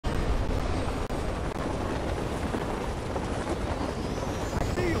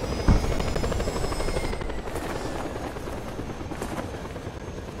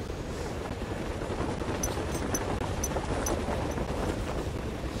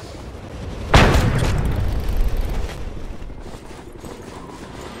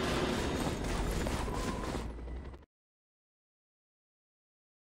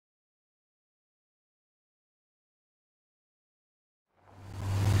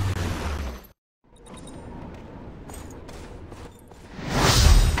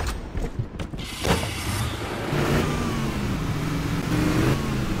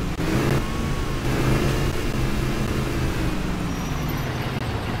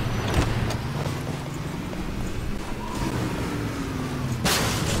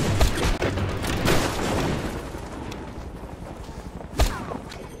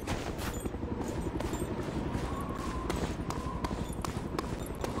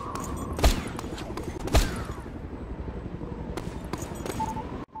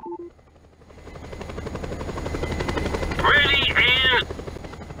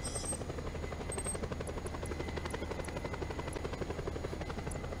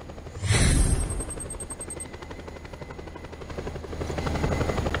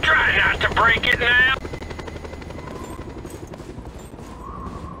Try not to break it now.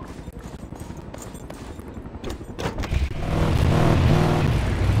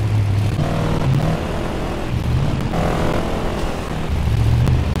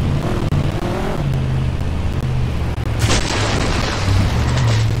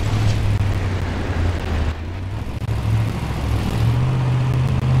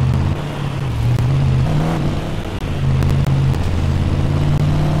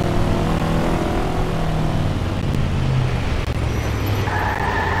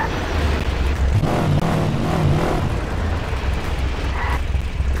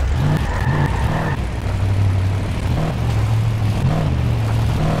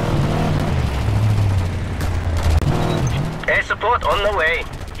 Air support on the way.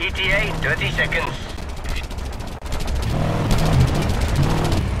 ETA 30 seconds.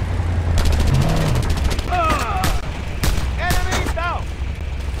 Enemies down!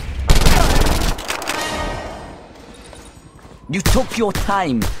 You took your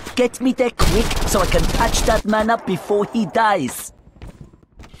time. Get me there quick so I can patch that man up before he dies.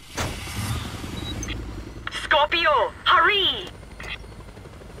 Scorpio, hurry!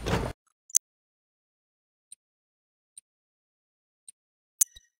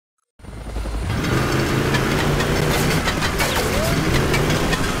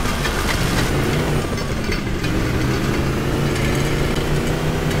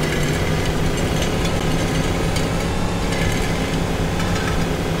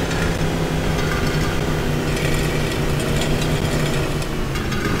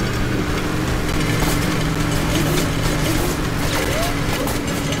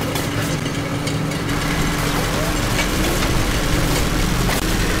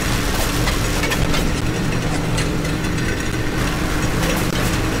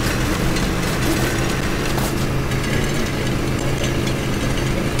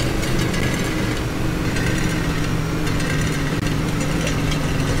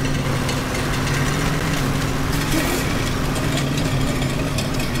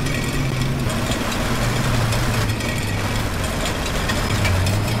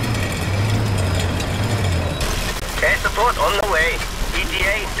 Air support on the way.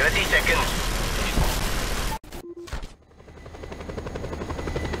 ETA 30 seconds.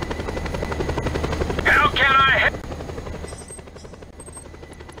 How can I help?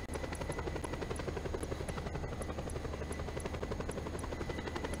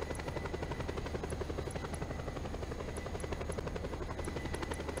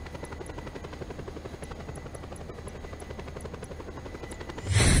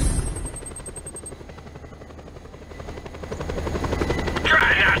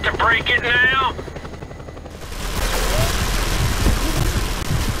 Try not to break it now.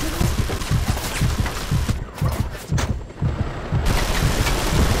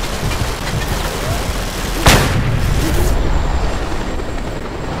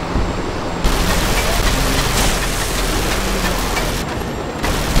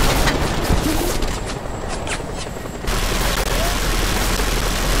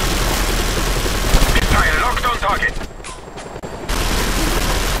 Target locked on target.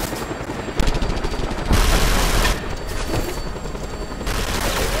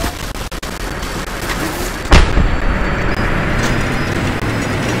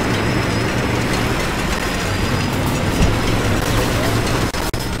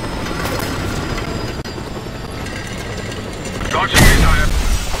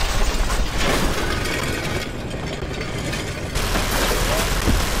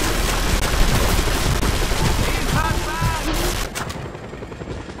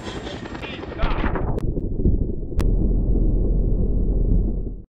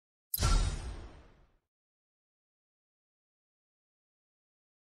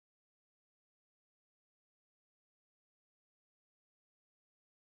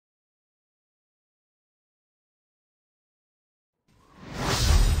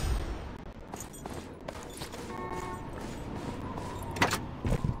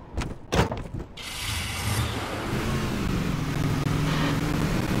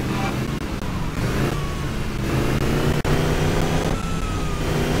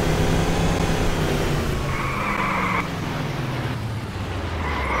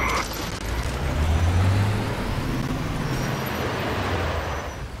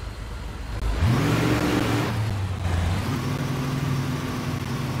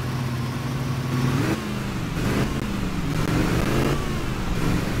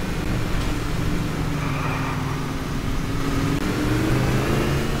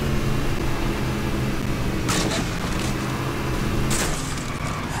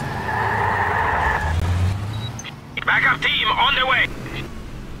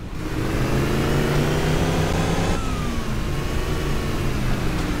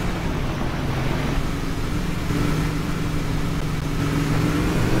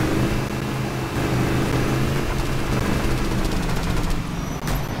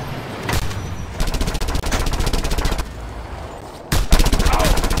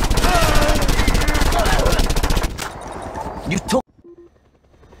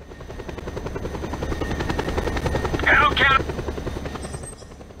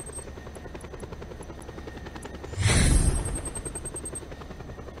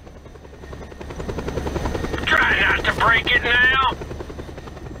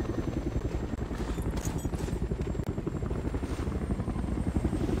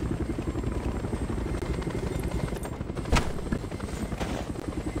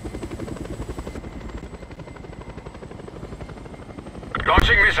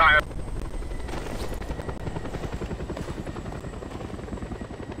 is higher.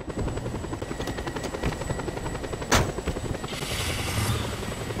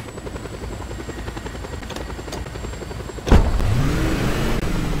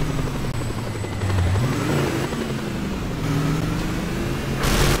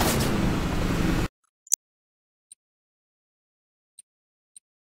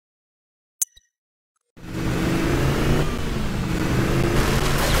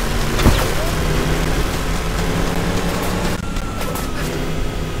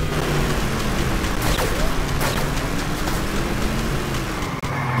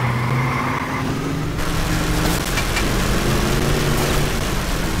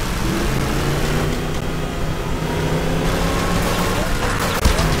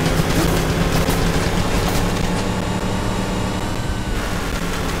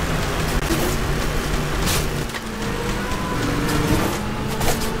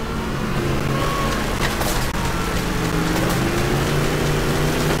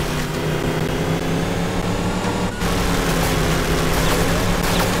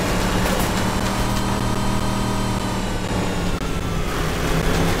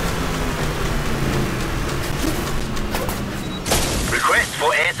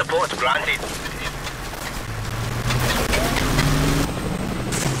 For air support granted.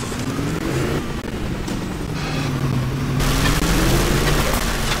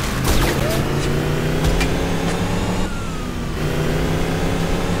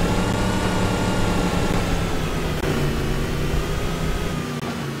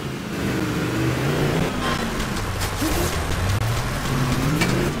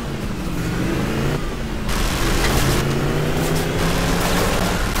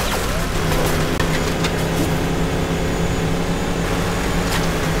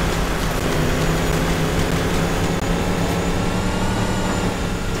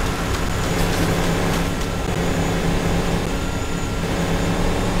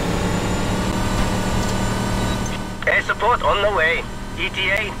 Air support on the way.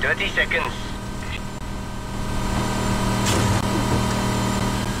 ETA 30 seconds.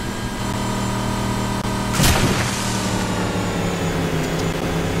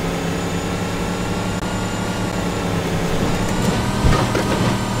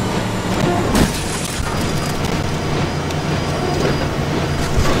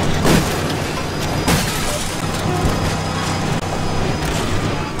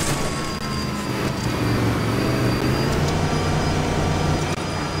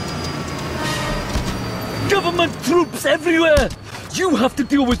 Government troops everywhere! You have to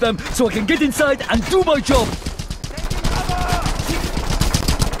deal with them so I can get inside and do my job!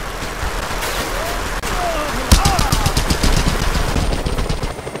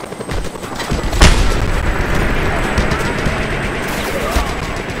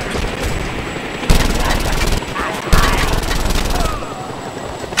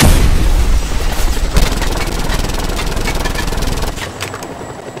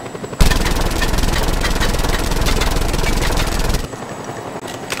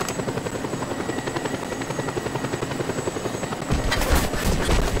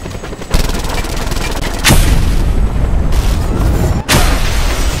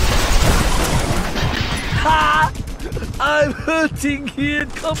 I'm hurting here,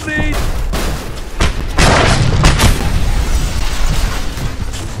 comrade!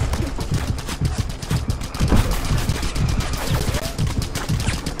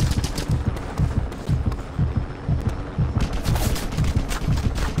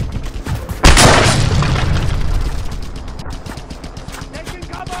 Taking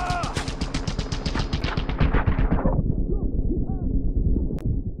cover!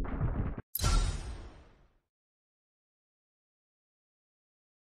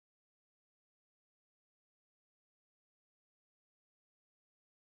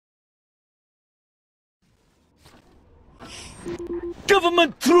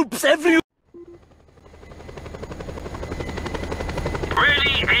 Government troops everywhere!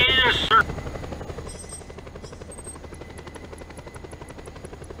 Ready and sir.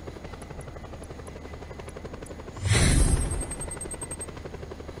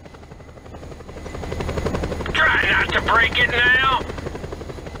 Try not to break it now.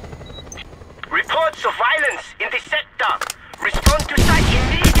 Reports of violence in the sector. Respond to site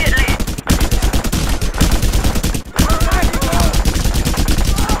immediately.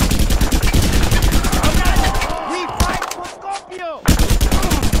 We fight for Scorpio!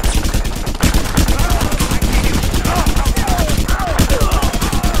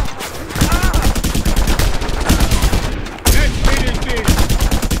 Let's finish this!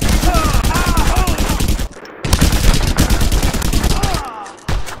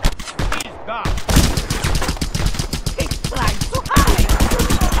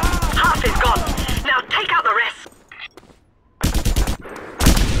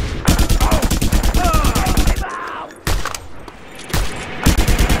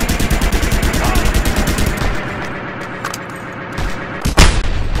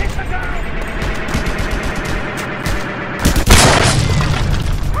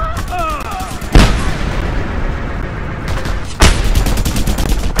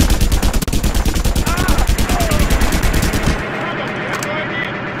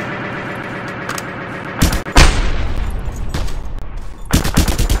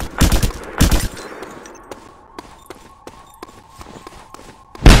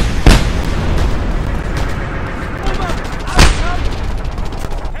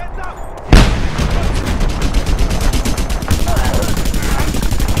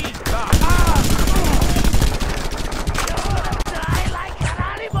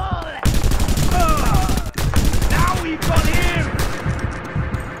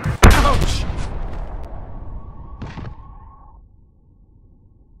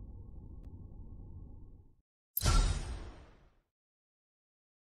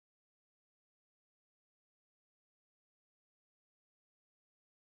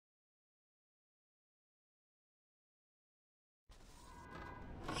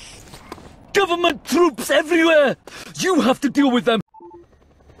 Government troops everywhere! You have to deal with them!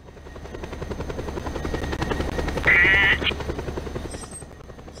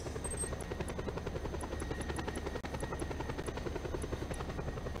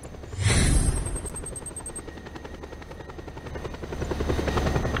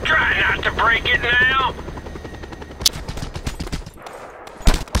 Try not to break it now.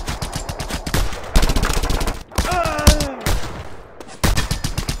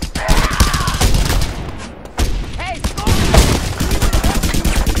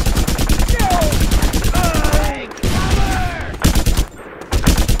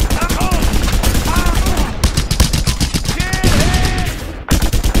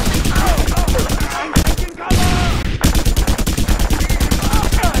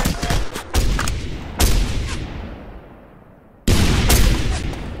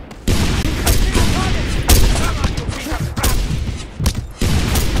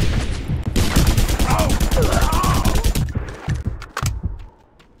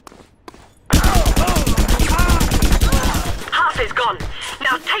 Is gone.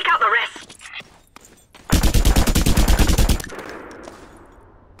 Now take out the rest.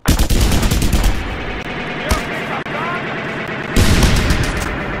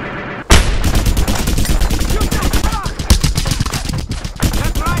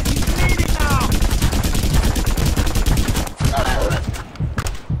 That's right, he's bleeding now!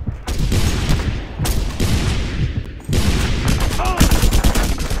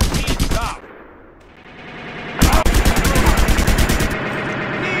 He's up!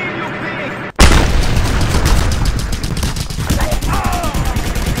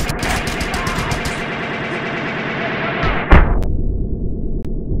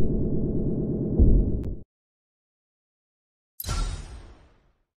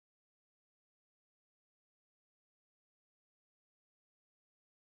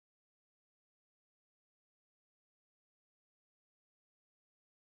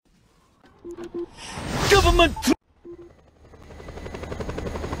 Government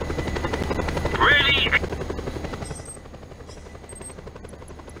Really?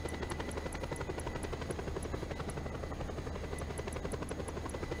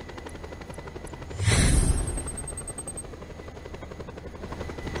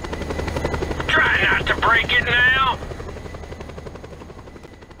 Try not to break it now.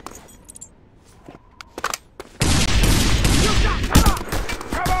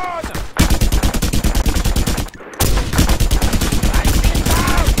 Come on!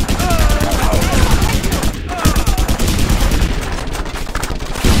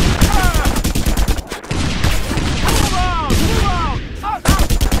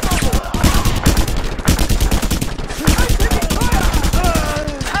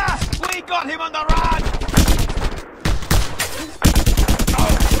 We got him on the run!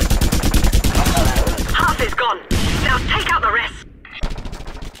 Half is gone. Now take out the rest.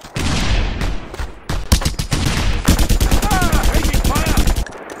 Taking fire!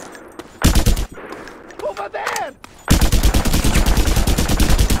 Over there!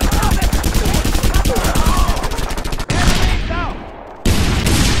 Enemy down!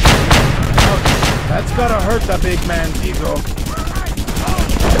 That's gotta hurt the big man's ego.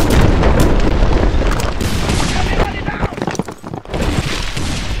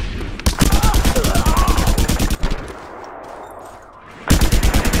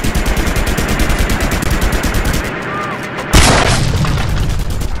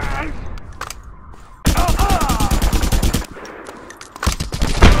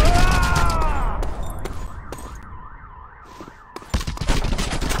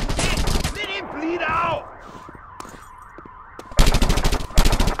 Let him bleed out!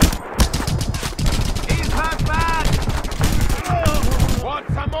 He's hurt bad! Want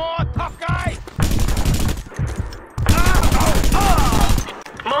some more, tough guy?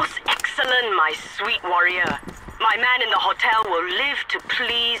 Most excellent, my sweet warrior. My man in the hotel will live to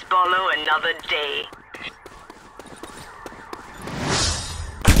please Bolo another day.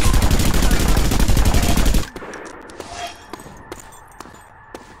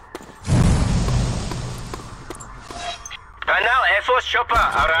 And now Air Force chopper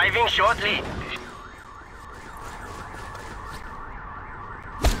arriving shortly.